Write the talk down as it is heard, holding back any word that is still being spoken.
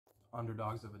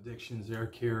Underdogs of Addictions.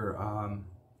 Eric here.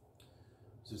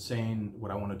 Just saying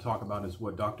what I want to talk about is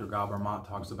what Dr. Gabor Mate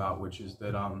talks about, which is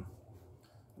that let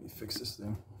me fix this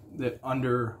thing. That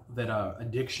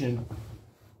addiction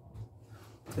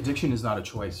is not a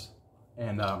choice,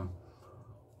 and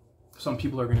some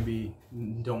people are going to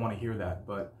don't want to hear that,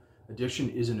 but addiction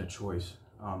isn't a choice.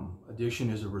 Addiction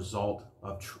is a result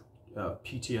of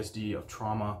PTSD, of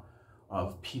trauma,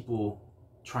 of people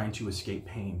trying to escape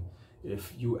pain.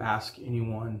 If you ask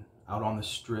anyone out on the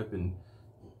strip in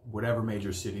whatever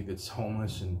major city that's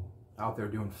homeless and out there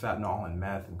doing fentanyl and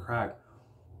meth and crack,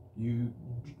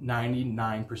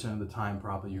 99% of the time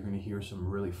probably you're going to hear some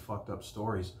really fucked up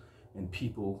stories and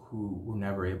people who were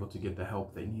never able to get the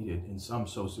help they needed, and some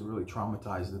so severely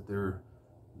traumatized that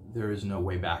there is no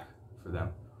way back for them.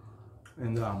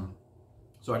 And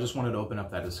so I just wanted to open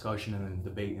up that discussion and then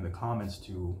debate in the comments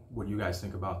to what you guys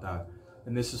think about that.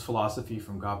 And this is philosophy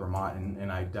from Gabor Mate,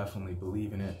 and I definitely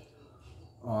believe in it.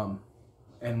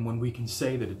 And when we can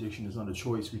say that addiction is not a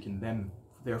choice, we can then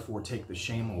therefore take the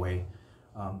shame away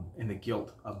and the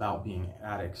guilt about being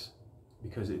addicts,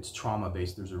 because it's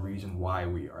trauma-based. There's a reason why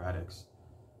we are addicts.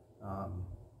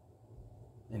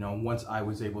 You know, once I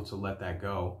was able to let that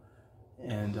go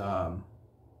and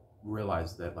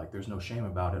realize that like there's no shame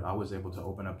about it, I was able to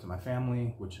open up to my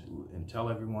family, and tell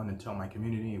everyone and tell my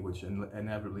community, which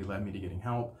inevitably led me to getting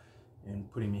help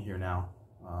and putting me here now.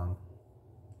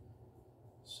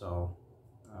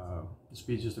 This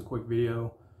be just a quick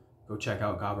video. Go check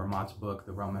out Gabor Mate's book,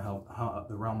 The Realm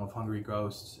of Hungry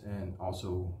Ghosts, and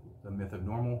also The Myth of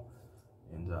Normal.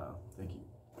 And thank you.